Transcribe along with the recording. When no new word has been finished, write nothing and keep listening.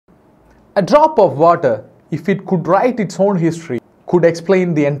A drop of water, if it could write its own history, could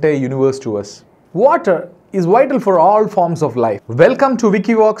explain the entire universe to us. Water is vital for all forms of life. Welcome to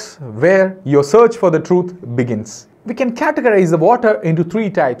Wiki Vox, where your search for the truth begins. We can categorize the water into three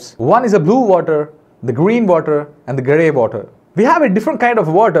types. One is the blue water, the green water, and the grey water. We have a different kind of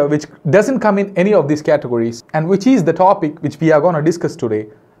water which doesn't come in any of these categories, and which is the topic which we are going to discuss today,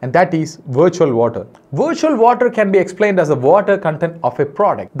 and that is virtual water. Virtual water can be explained as the water content of a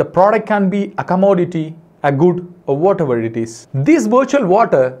product. The product can be a commodity, a good, or whatever it is. This virtual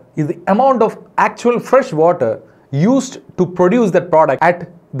water is the amount of actual fresh water used to produce that product at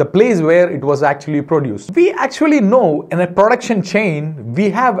the place where it was actually produced. We actually know in a production chain, we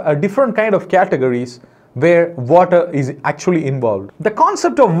have a different kind of categories where water is actually involved. The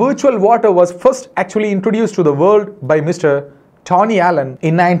concept of virtual water was first actually introduced to the world by Mr. Tony Allan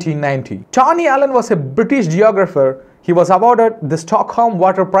in 1990. Tony Allan was a British geographer. He was awarded the Stockholm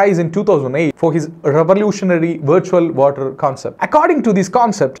Water Prize in 2008 for his revolutionary virtual water concept. According to this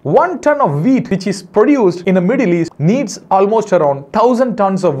concept, 1 ton of wheat which is produced in the Middle East needs almost around 1000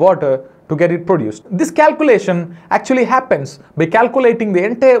 tons of water to get it produced. This calculation actually happens by calculating the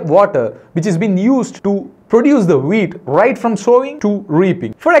entire water which is being used to produce the wheat right from sowing to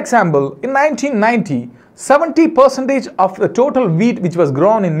reaping. For example, in 1990, 70% of the total wheat which was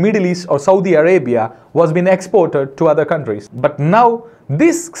grown in Middle East or Saudi Arabia was being exported to other countries. But now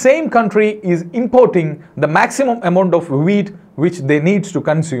this same country is importing the maximum amount of wheat which they need to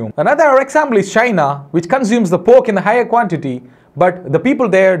consume. Another example is China, which consumes the pork in a higher quantity, but the people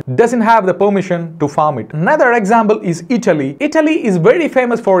there doesn't have the permission to farm it. Another example is Italy. Italy is very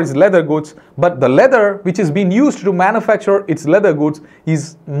famous for its leather goods, but the leather which is being used to manufacture its leather goods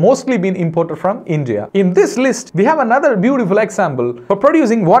is mostly being imported from India. In this list, we have another beautiful example. For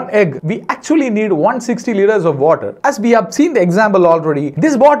producing one egg, we actually need 160 liters of water. As we have seen the example already,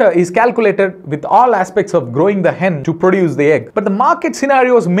 this water is calculated with all aspects of growing the hen to produce the egg. But the market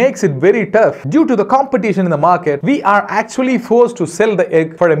scenarios makes it very tough. Due to the competition in the market, we are actually forced to sell the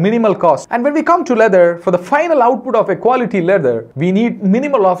egg for a minimal cost. And when we come to leather, for the final output of a quality leather, we need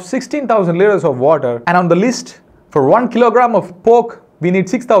minimal of 16,000 liters of water. And on the list, for 1 kilogram of pork, we need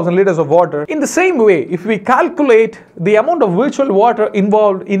 6,000 liters of water. In the same way, if we calculate the amount of virtual water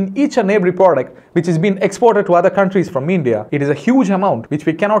involved in each and every product which is being exported to other countries from India, it is a huge amount which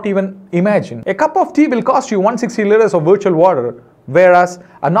we cannot even imagine. A cup of tea will cost you 160 liters of virtual water, whereas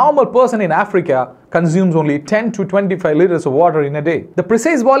a normal person in Africa consumes only 10 to 25 liters of water in a day. The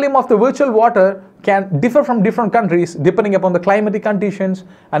precise volume of the virtual water can differ from different countries depending upon the climatic conditions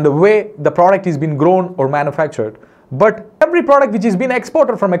and the way the product is being grown or manufactured. But every product which is being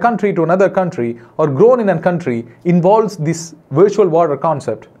exported from a country to another country or grown in a country involves this virtual water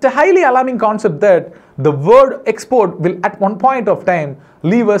concept. It's a highly alarming concept that the word export will at one point of time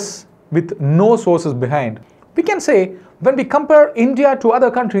leave us with no sources behind. We can say when we compare India to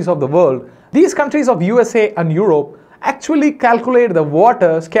other countries of the world, these countries of USA and Europe actually calculate the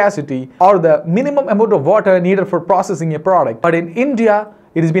water scarcity or the minimum amount of water needed for processing a product. But in India,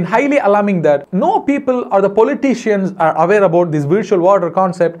 it has been highly alarming that no people or the politicians are aware about this virtual water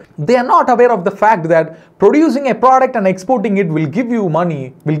concept. They are not aware of the fact that producing a product and exporting it will give you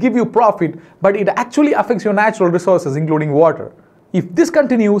money, will give you profit, but it actually affects your natural resources, including water. If this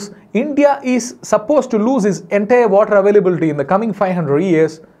continues, India is supposed to lose its entire water availability in the coming 500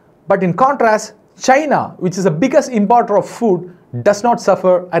 years. But in contrast, China, which is the biggest importer of food, does not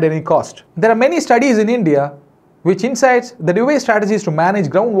suffer at any cost. There are many studies in India which insights the device strategies to manage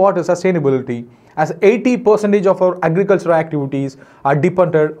groundwater sustainability, as 80% of our agricultural activities are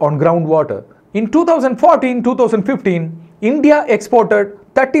dependent on groundwater. In 2014-2015, India exported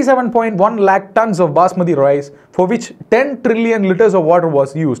 37.1 lakh tons of basmati rice, for which 10 trillion liters of water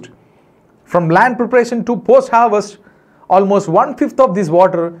was used. From land preparation to post-harvest, almost 1/5 of this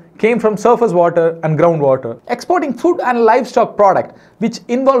water came from surface water and groundwater. Exporting food and livestock product, which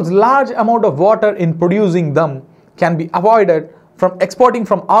involves large amount of water in producing them, can be avoided from exporting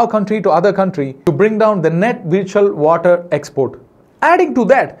from our country to other country to bring down the net virtual water export. Adding to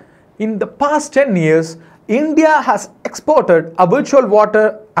that, in the past 10 years, India has exported a virtual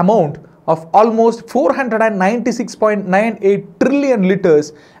water amount of almost 496.98 trillion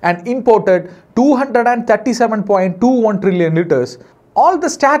liters and imported 237.21 trillion liters. All the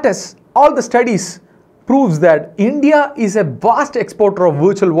studies proves that India is a vast exporter of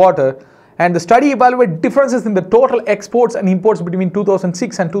virtual water, and the study evaluated differences in the total exports and imports between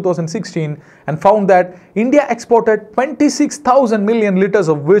 2006 and 2016 and found that India exported 26,000 million liters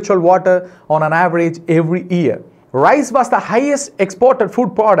of virtual water on an average every year. Rice was the highest exported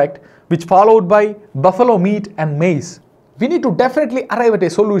food product, which followed by buffalo meat and maize. We need to definitely arrive at a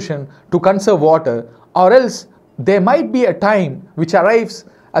solution to conserve water, or else there might be a time which arrives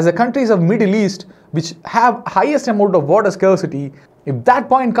as the countries of Middle East which have highest amount of water scarcity. If that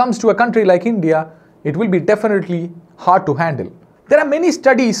point comes to a country like India, it will be definitely hard to handle. There are many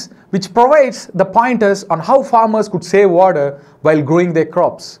studies which provides the pointers on how farmers could save water while growing their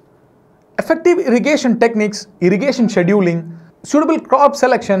crops. Effective irrigation techniques, irrigation scheduling, suitable crop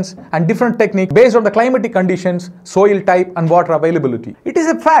selections and different techniques based on the climatic conditions, soil type and water availability. It is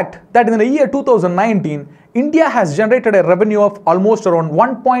a fact that in the year 2019, India has generated a revenue of almost around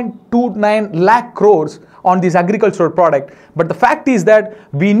 1.29 lakh crores on this agricultural product. But the fact is that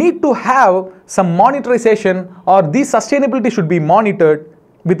we need to have some monetization, or this sustainability should be monitored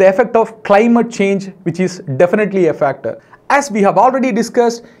with the effect of climate change, which is definitely a factor. As we have already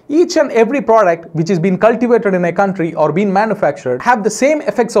discussed, each and every product which is being cultivated in a country or being manufactured have the same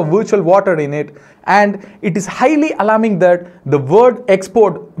effects of virtual water in it, and it is highly alarming that the word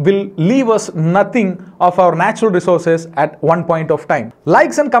export will leave us nothing of our natural resources at one point of time.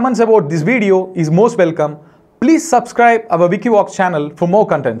 Likes and comments about this video is most welcome. Please subscribe our Wiki Vox channel for more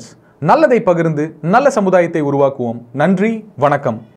contents. நல்லதை பகிர்ந்து நல்ல சமுதாயத்தை உருவாக்குவோம். நன்றி, வணக்கம்.